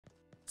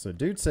So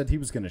dude said he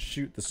was going to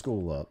shoot the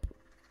school up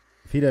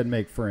if he doesn't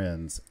make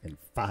friends in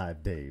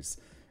 5 days.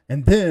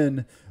 And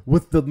then,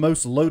 with the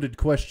most loaded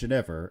question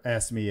ever,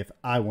 asked me if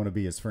I want to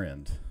be his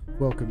friend.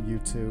 Welcome,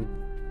 YouTube.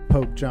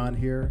 Pope John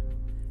here.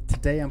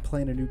 Today I'm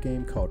playing a new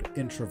game called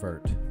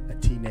Introvert, a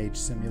teenage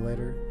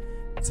simulator.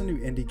 It's a new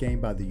indie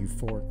game by the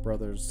Euphoric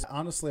Brothers.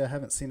 Honestly, I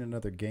haven't seen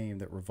another game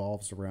that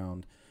revolves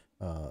around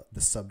the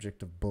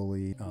subject of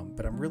bully,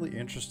 but I'm really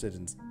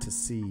interested to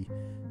see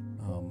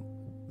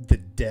the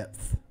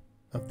depth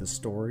of the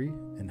story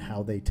and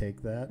how they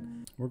take that.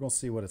 We're going to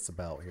see what it's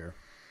about here.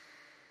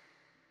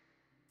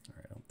 All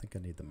right, I don't think I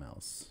need the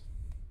mouse.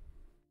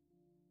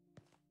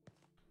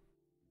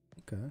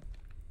 Okay.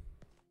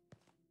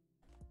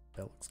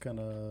 That looks kind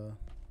of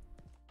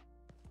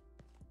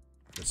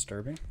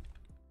disturbing.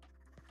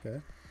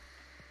 Okay.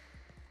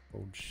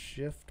 Hold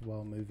shift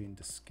while moving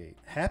to skate.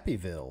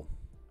 Happyville.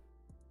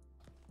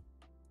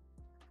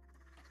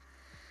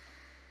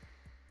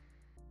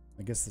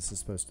 I guess this is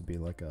supposed to be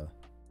like a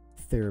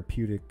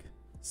therapeutic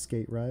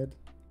skate ride.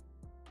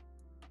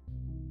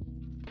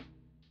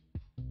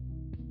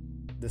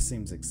 This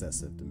seems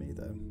excessive to me,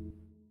 though.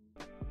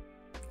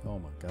 Oh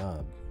my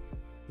god.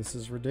 This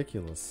is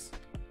ridiculous.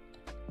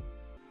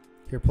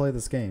 Here, play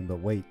this game, but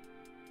wait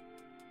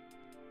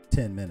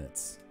 10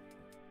 minutes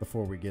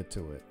before we get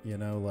to it. You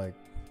know, like,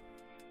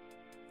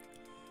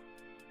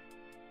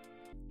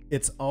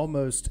 it's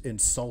almost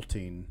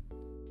insulting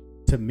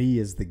to me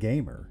as the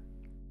gamer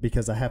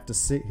because I have to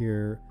sit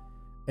here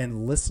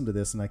and listen to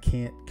this and I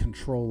can't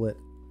control it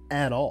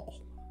at all.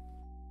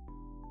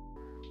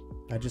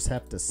 I just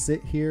have to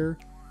sit here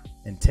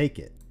and take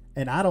it.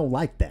 And I don't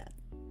like that.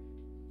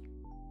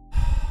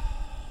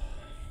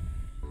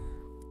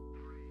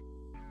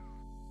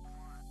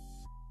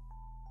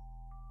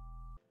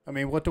 I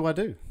mean, what do I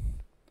do?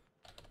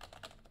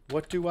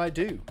 What do I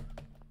do?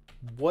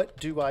 What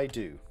do I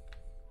do?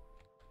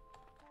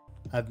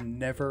 I've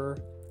never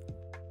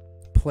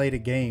played a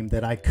game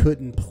that I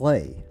couldn't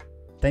play.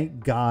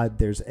 Thank God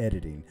there's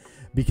editing,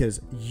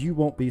 because you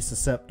won't be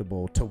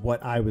susceptible to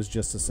what I was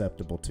just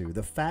susceptible to.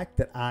 The fact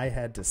that I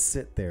had to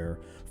sit there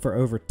for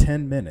over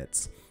 10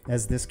 minutes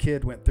as this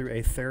kid went through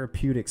a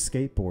therapeutic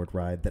skateboard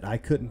ride that I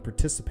couldn't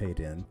participate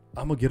in.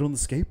 I'm gonna get on the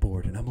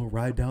skateboard and I'm gonna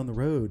ride down the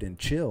road and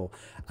chill.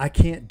 I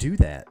can't do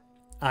that.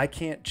 I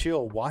can't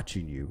chill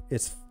watching you.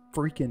 It's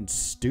freaking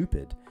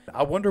stupid.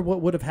 I wonder what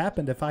would have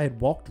happened if I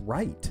had walked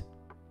right.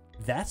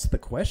 That's the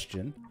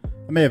question.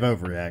 I may have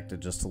overreacted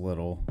just a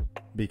little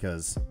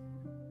because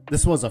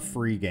this was a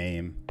free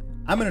game.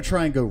 I'm going to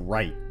try and go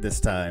right this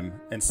time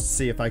and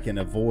see if I can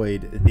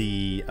avoid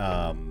the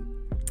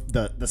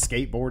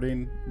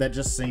skateboarding. That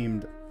just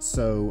seemed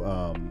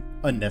so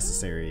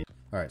unnecessary.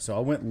 All right, so I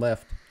went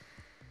left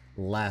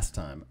last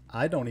time.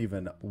 I don't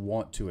even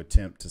want to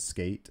attempt to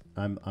skate.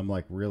 I'm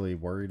like really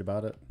worried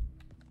about it.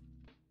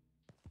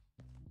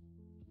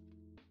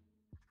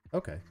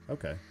 Okay.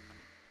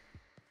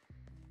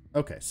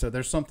 Okay, so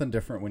there's something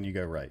different when you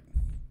go right.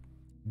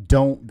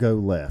 Don't go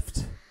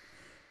left.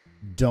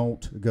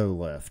 Don't go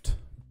left.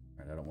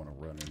 All right, I don't want to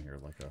run in here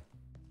like a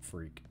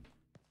freak.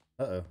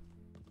 Uh-oh.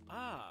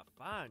 Ah,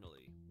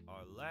 finally,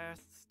 our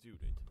last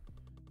student,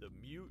 the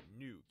mute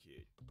new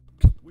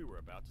kid. We were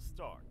about to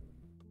start.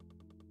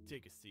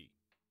 Take a seat.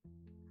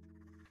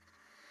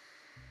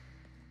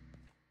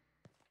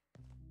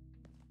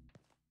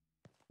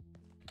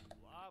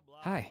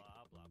 Hi,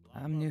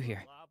 I'm new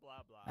here.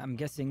 I'm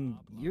guessing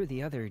you're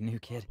the other new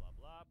kid.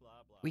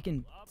 We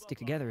can stick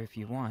together if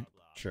you want.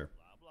 Sure.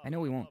 I know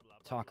we won't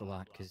talk a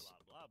lot because,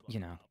 you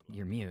know,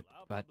 you're mute,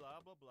 but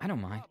I don't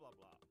mind.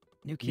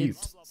 New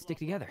kids stick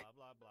together.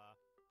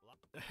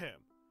 Ahem.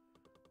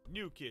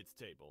 New kids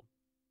table.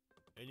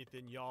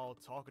 Anything y'all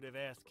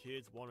talkative-ass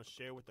kids want to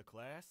share with the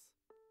class?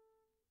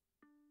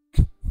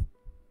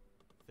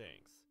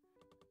 Thanks.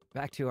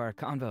 Back to our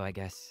convo, I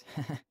guess.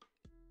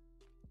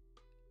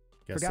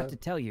 Forgot to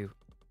tell you,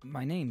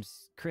 my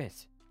name's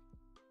Chris.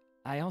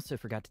 I also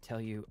forgot to tell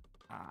you,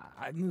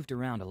 I moved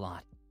around a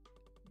lot.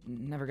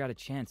 Never got a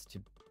chance to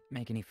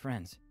make any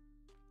friends.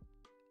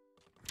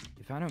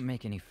 If I don't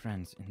make any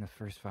friends in the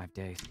first 5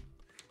 days,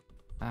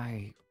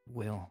 I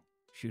will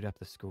shoot up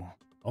the school.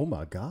 Oh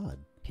my god.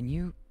 Can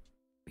you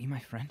be my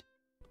friend?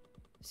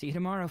 See you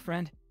tomorrow,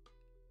 friend.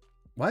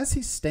 Why is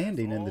he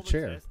standing in the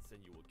chair? Tests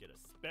and you will get a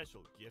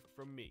special gift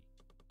from me.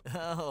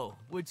 Oh,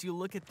 would you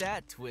look at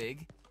that,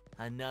 Twig?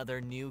 Another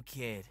new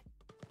kid.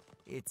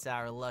 It's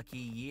our lucky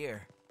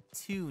year.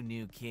 2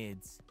 new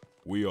kids.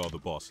 We are the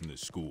boss in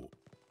this school.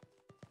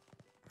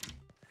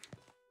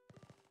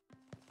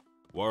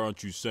 Why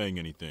aren't you saying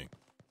anything?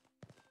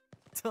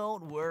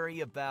 Don't worry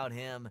about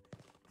him.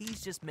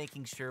 He's just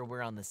making sure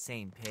we're on the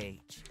same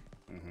page.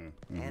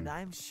 And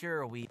I'm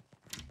sure we...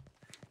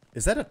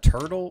 Is that a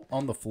turtle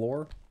on the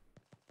floor?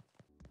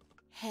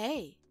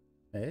 Hey.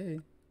 Hey.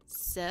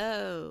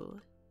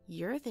 So,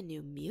 you're the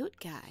new mute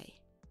guy.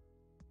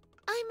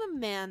 I'm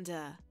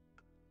Amanda.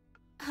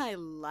 I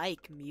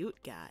like mute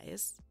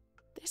guys.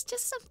 There's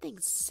just something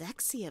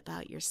sexy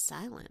about your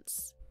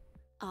silence.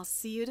 I'll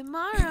see you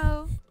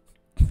tomorrow.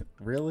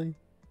 Really?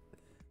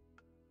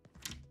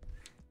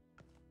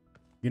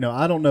 You know,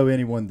 I don't know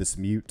anyone that's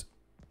mute,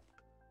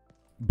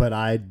 but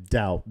I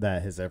doubt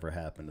that has ever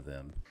happened to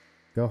them.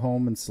 Go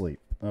home and sleep.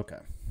 Okay.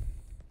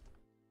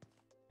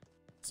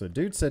 So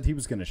dude said he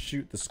was going to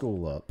shoot the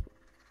school up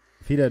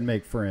if he doesn't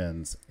make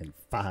friends in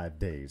 5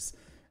 days.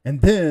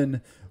 And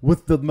then,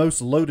 with the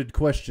most loaded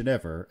question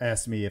ever,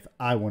 asked me if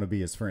I want to be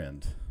his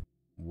friend.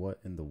 What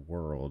in the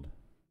world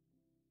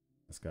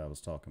this guy was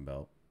talking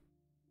about?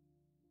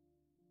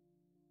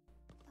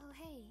 Oh,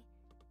 hey.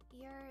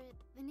 You're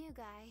the new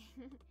guy.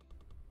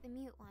 The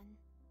mute one.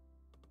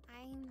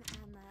 I'm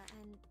Emma,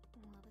 and,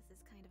 well, this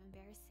is kind of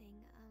embarrassing.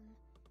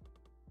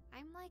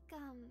 I'm like,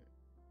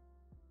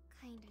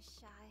 kind of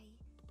shy.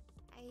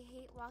 I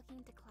hate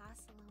walking to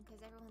class alone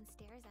because everyone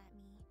stares at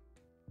me.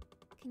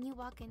 Can you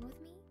walk in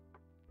with me?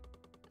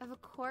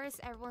 Of course,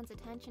 everyone's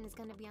attention is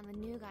going to be on the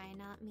new guy,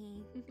 not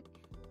me.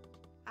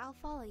 I'll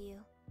follow you.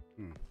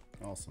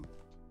 Awesome.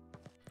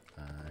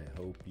 I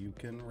hope you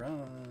can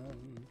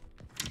run.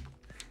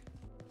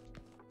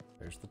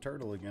 There's the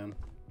turtle again.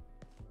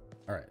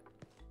 All right.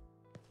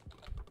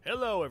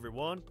 Hello,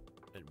 everyone,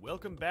 and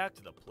welcome back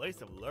to the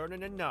place of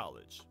learning and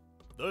knowledge,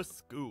 the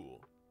school.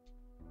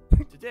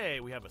 Today,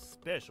 we have a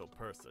special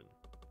person.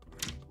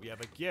 We have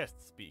a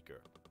guest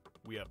speaker.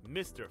 We have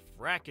Mr.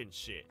 Frackin'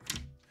 Shit.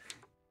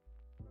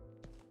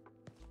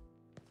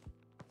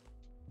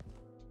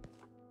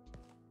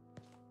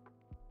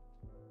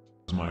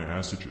 My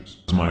passages.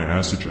 My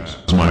passages.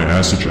 My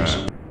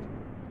passages.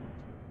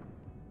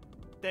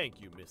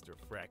 Thank you, Mr.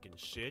 Frackin'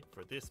 Shit,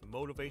 for this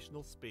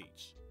motivational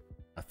speech.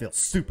 I feel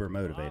super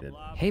motivated.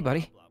 Hey,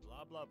 buddy.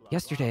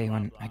 Yesterday,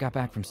 when I got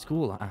back from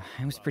school,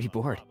 I was pretty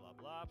bored.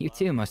 You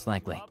too, most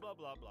likely.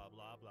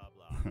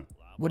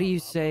 What do you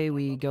say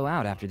we go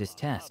out after this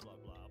test?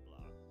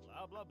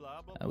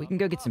 We can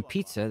go get some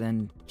pizza,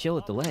 then chill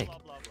at the lake.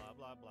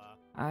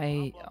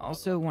 I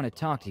also want to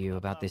talk to you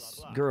about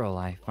this girl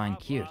I find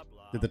cute.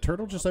 Did the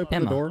turtle just open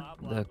Emma, the door?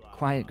 the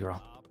quiet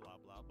girl.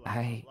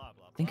 I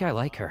think I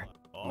like her.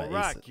 All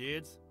right,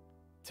 kids.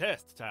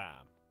 Test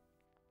time.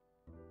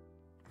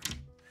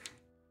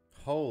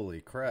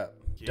 Holy crap.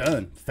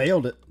 Done.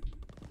 Failed it.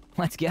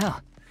 Let's go.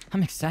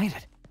 I'm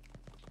excited.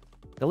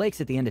 The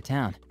lake's at the end of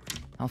town.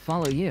 I'll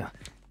follow you.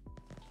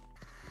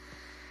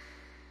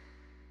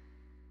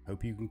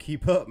 Hope you can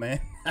keep up, man.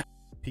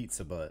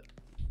 Pizza butt.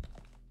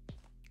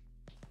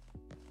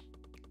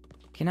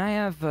 Can I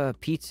have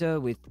pizza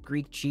with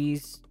Greek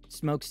cheese,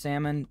 smoked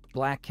salmon,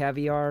 black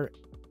caviar,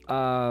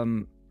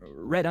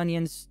 red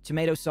onions,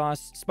 tomato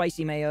sauce,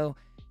 spicy mayo,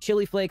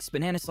 chili flakes,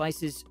 banana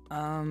slices,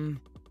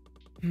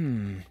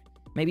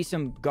 maybe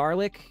some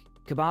garlic,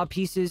 kebab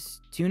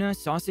pieces, tuna,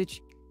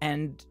 sausage,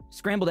 and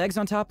scrambled eggs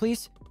on top,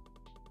 please?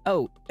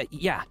 Oh,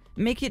 yeah,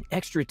 make it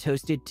extra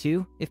toasted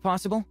too, if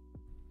possible.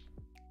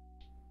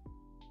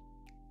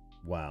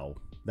 Wow.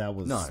 That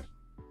was... No.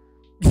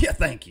 Yeah,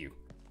 thank you.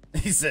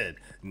 He said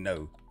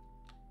no.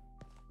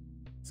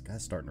 This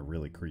guy's starting to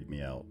really creep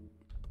me out.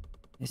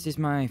 This is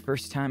my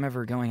first time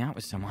ever going out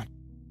with someone.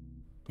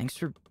 Thanks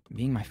for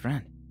being my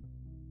friend.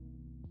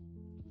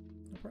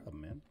 No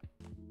problem, man.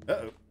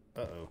 Uh-oh.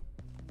 Uh-oh.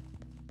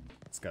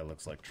 This guy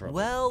looks like trouble.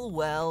 Well,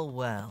 well,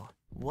 well.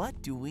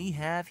 What do we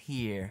have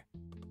here?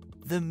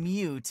 The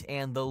mute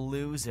and the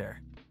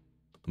loser.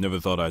 Never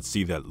thought I'd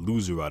see that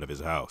loser out of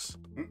his house.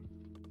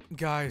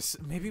 Guys,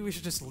 maybe we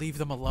should just leave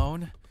them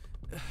alone?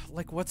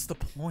 Like, what's the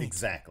point?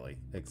 Exactly.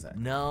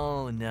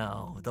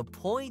 No. The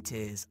point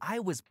is, I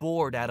was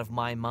bored out of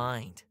my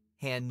mind.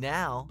 And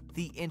now,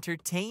 the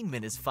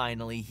entertainment is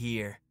finally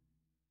here.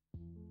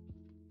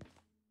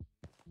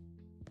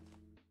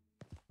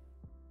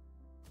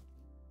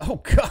 Oh,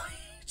 God.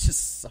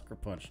 Just sucker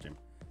punched him.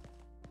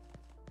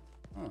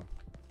 Huh.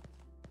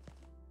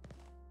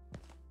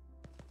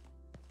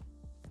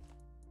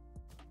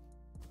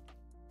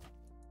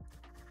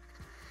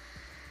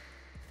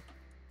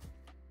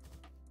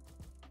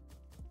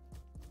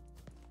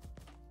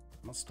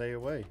 I'm gonna stay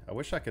away. I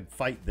wish I could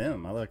fight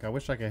them. I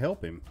wish I could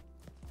help him.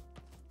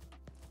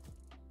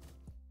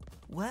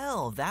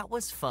 Well, that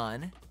was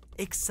fun.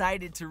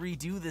 Excited to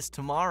redo this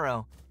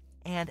tomorrow.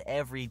 And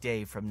every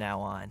day from now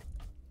on.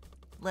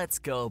 Let's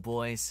go,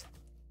 boys.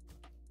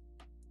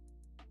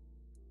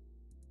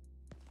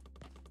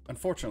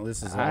 Unfortunately,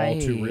 this is an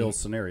all-too-real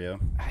scenario.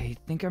 I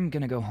think I'm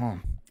gonna go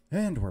home.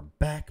 And we're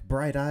back,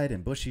 bright-eyed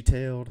and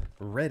bushy-tailed,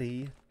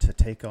 ready to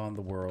take on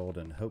the world,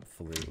 and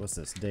hopefully, what's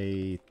this,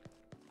 day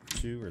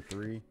 2 or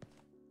 3?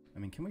 I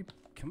mean, can we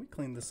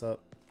clean this up?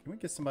 Can we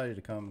get somebody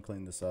to come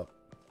clean this up?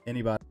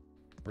 Anybody?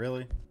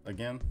 Really?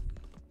 Again?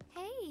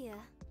 Hey,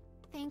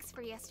 thanks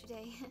for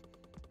yesterday.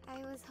 I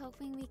was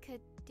hoping we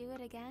could do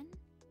it again.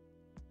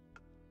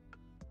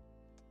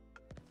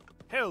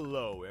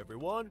 Hello,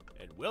 everyone,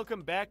 and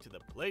welcome back to the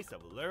place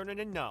of learning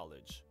and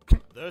knowledge,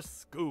 the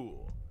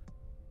school.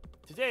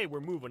 Today, we're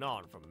moving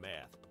on from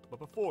math, but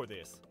before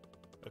this,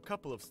 a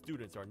couple of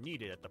students are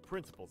needed at the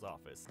principal's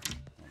office. Oh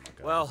my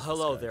God, Well, this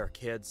hello guy. there,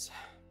 kids.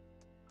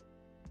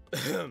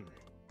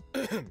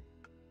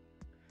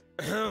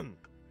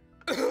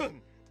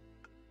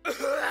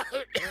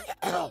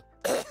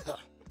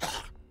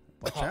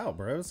 Watch out. out,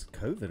 bro. It's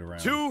COVID around.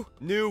 2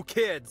 new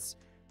kids.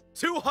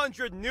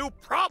 200 new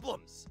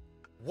problems.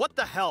 What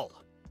the hell?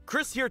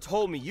 Chris here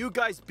told me you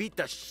guys beat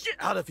the shit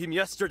out of him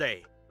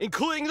yesterday,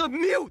 including the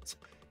mute.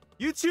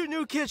 You 2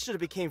 new kids should have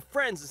became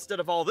friends instead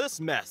of all this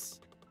mess.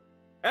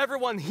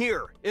 Everyone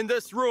here in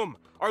this room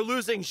are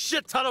losing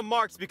shit ton of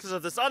marks because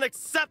of this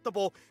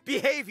unacceptable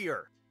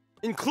behavior,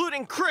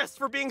 including Chris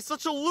for being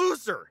such a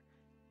loser.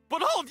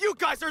 But all of you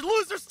guys are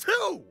losers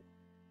too!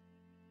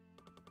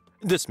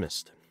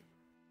 Dismissed.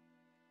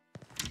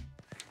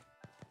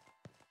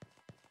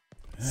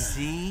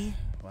 See?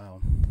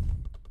 Wow.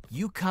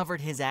 You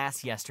covered his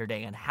ass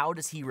yesterday, and how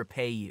does he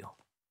repay you?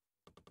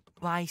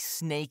 By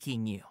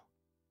snaking you.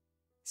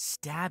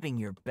 Stabbing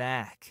your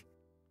back.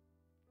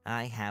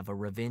 I have a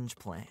revenge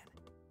plan.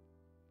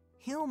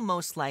 He'll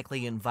most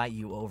likely invite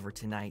you over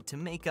tonight to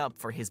make up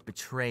for his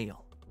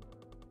betrayal.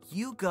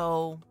 You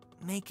go,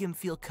 make him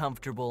feel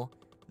comfortable,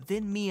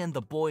 then me and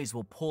the boys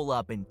will pull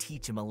up and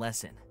teach him a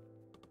lesson.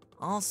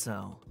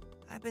 Also,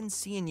 I've been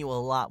seeing you a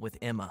lot with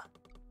Emma.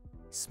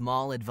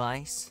 Small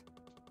advice,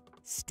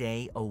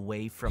 stay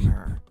away from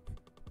her.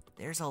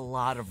 There's a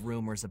lot of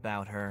rumors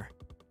about her.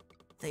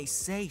 They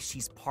say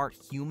she's part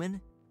human,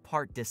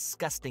 part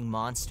disgusting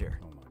monster.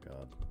 Oh my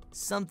god.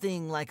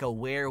 Something like a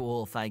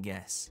werewolf, I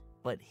guess,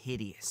 but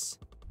hideous.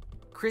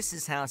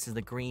 Chris's house is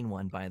the green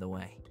one, by the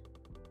way.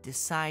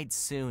 Decide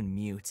soon,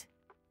 mute.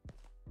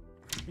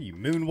 Are you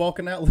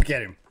moonwalking out? Look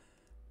at him.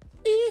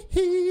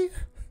 Ee-hee.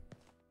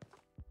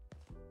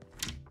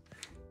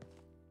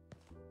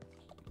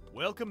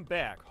 Welcome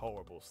back,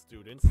 horrible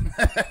students.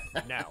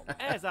 Now,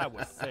 as I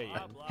was saying...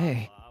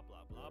 Hey,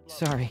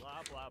 sorry.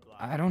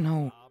 I don't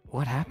know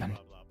what happened.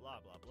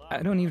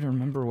 I don't even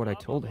remember what I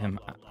told him.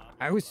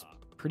 I was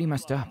pretty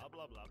messed up.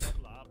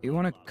 You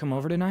want to come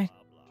over tonight?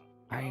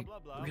 I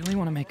really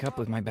want to make up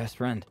with my best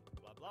friend.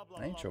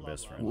 I ain't your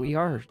best friend. We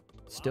are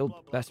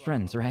still best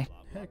friends, right?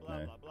 Heck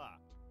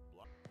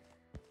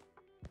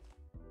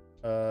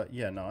no.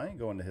 Yeah, no, I ain't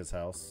going to his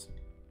house.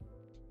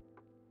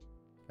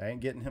 I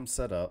ain't getting him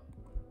set up.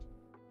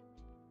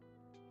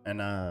 And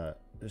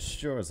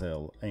sure as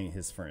hell ain't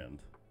his friend.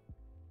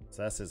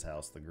 So that's his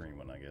house, the green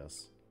one, I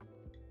guess.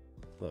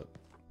 Look,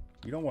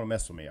 you don't want to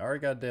mess with me. I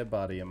already got a dead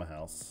body in my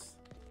house.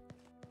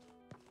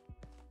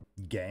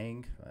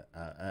 Gang,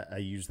 I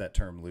use that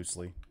term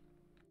loosely.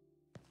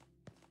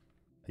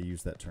 I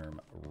use that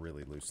term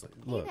really loosely.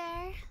 Look,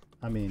 hey there.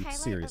 I mean, Highlight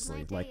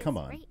seriously, of my like, day come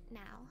is on. right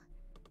now.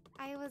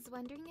 I was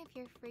wondering if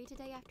you're free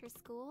today after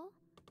school.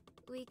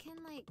 We can,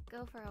 like,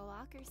 go for a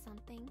walk or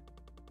something.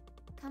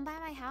 Come by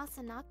my house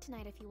and knock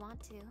tonight if you want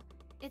to.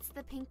 It's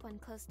the pink one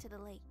close to the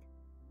lake.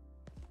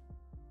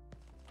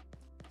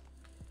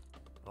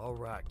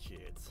 Alright,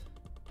 kids.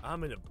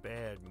 I'm in a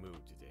bad mood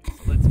today,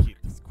 so let's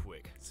keep this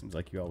quick. Seems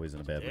like you're always in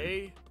a bad mood.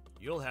 Today,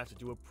 you'll have to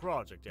do a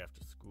project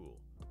after school.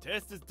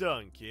 Test is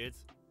done,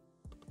 kids.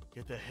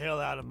 Get the hell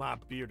out of my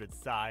bearded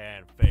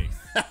cyan face.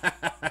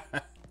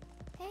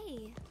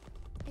 Hey,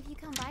 if you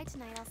come by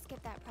tonight, I'll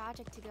skip that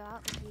project to go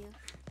out with you.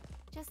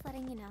 Just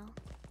letting you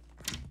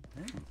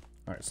know.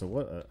 Alright, so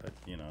what,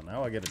 you know,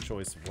 now I get a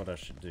choice of what I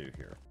should do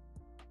here.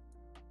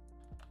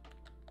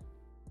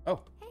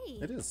 Oh, Hey,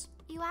 it is.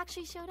 you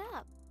actually showed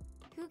up.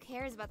 Who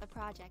cares about the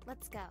project?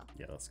 Let's go.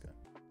 Yeah, let's go.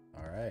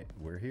 Alright,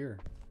 we're here.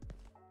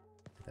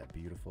 That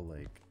beautiful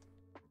lake.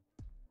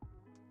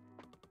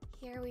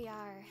 Here we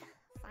are,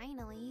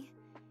 finally.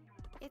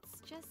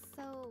 It's just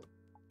so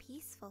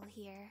peaceful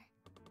here.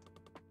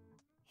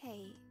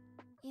 Hey,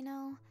 you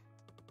know,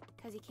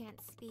 because you can't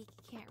speak,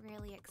 you can't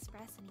really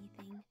express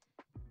anything.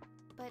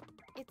 But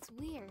it's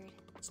weird.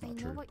 It's I not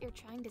know true. what you're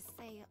trying to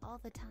say all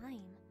the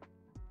time.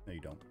 No, you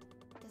don't.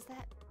 Does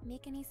that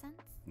make any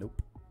sense?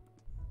 Nope.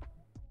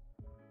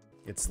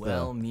 It's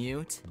Well, the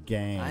mute.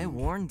 gang. I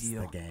warned It's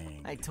you. the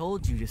gang. I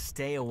told you to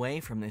stay away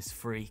from this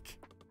freak.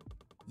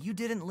 You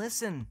didn't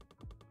listen.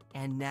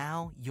 And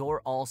now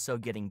you're also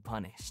getting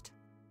punished.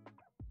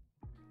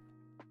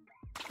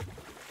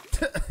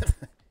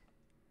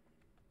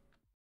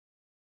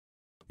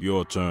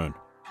 Your turn.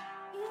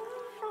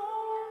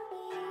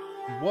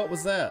 What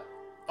was that?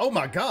 Oh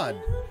my god!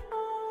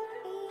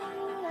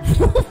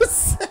 What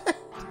was that?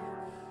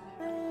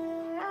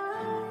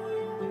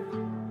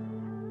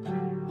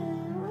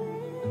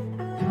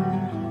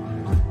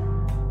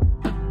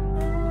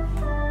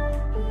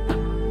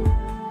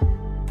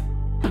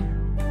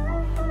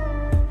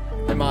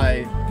 Am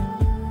I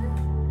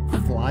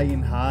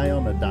flying high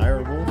on a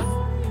dire wolf?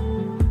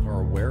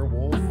 Or a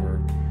werewolf?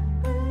 Or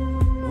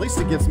at least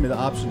it gives me the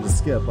option to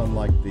skip,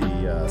 unlike the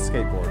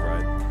skateboard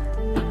ride.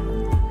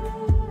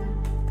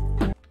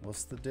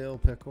 What's the deal,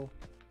 Pickle?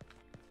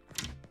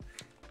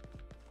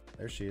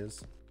 There she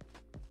is.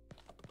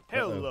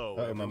 Hello, Uh-oh,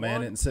 my everyone,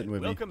 man isn't sitting and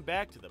with me. welcome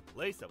back to the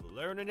place of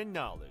learning and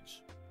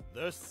knowledge,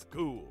 the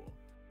school.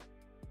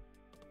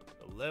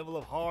 The level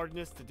of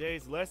hardness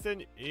today's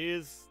lesson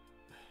is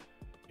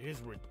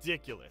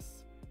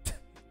ridiculous.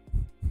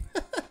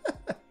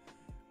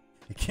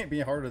 It can't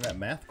be harder than that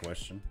math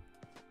question.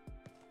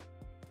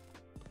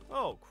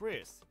 Oh,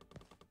 Chris,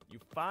 you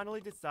finally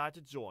decide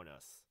to join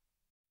us.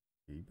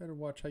 You better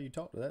watch how you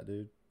talk to that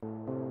dude.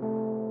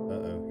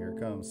 Uh-oh, here it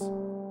comes.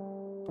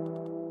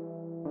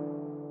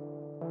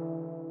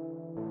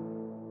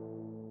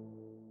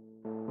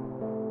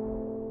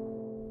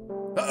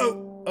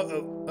 Uh-oh,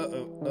 uh-oh,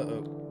 uh-oh,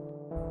 uh-oh.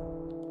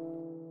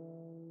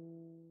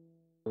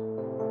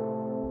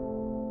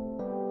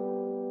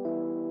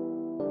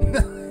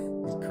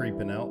 He's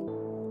creeping out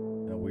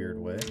in a weird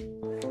way.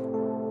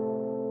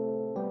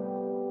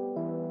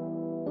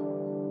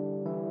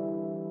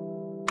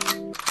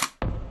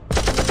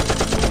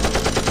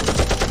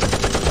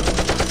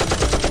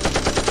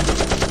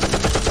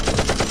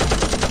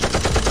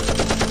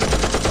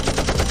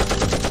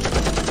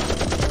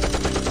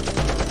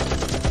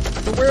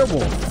 The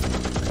werewolf.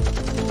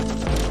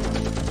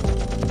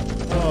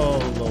 Oh,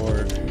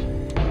 Lord.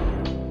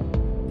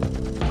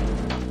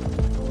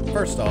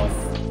 First off,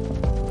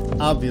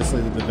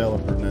 obviously the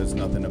developer knows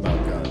nothing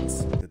about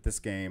guns. That this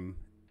game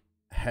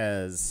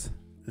has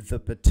the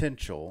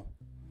potential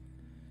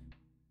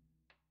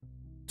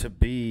to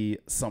be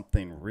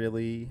something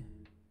really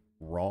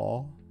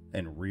raw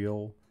and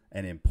real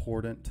and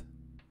important.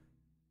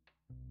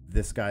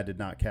 This guy did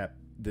not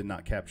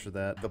capture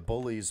that. The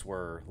bullies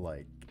were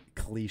like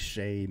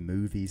cliche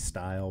movie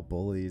style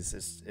bullies.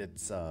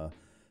 It's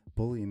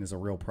bullying is a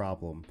real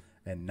problem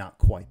and not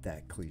quite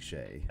that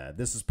cliche.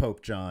 This is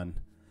Pope John.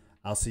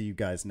 I'll see you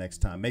guys next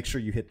time. Make sure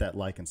you hit that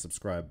like and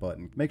subscribe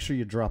button. Make sure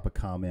you drop a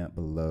comment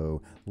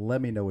below.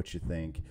 Let me know what you think.